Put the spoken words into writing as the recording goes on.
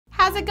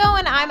How's it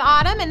going? I'm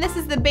Autumn, and this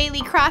is the Bailey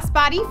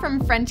Crossbody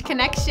from French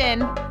Connection.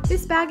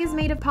 This bag is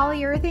made of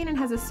polyurethane and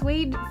has a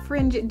suede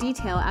fringe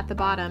detail at the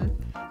bottom.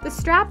 The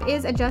strap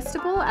is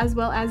adjustable as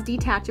well as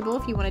detachable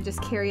if you want to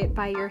just carry it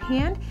by your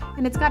hand,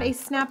 and it's got a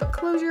snap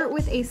closure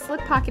with a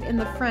slip pocket in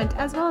the front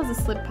as well as a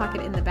slip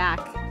pocket in the back.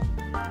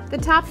 The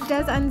top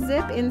does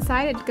unzip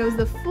inside. It goes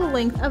the full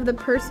length of the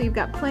purse, so you've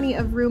got plenty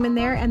of room in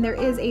there, and there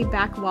is a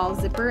back wall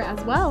zipper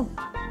as well.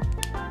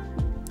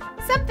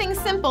 Something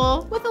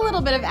simple with a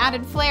little bit of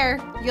added flair.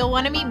 You'll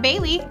want to meet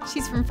Bailey.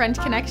 She's from French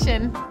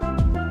Connection.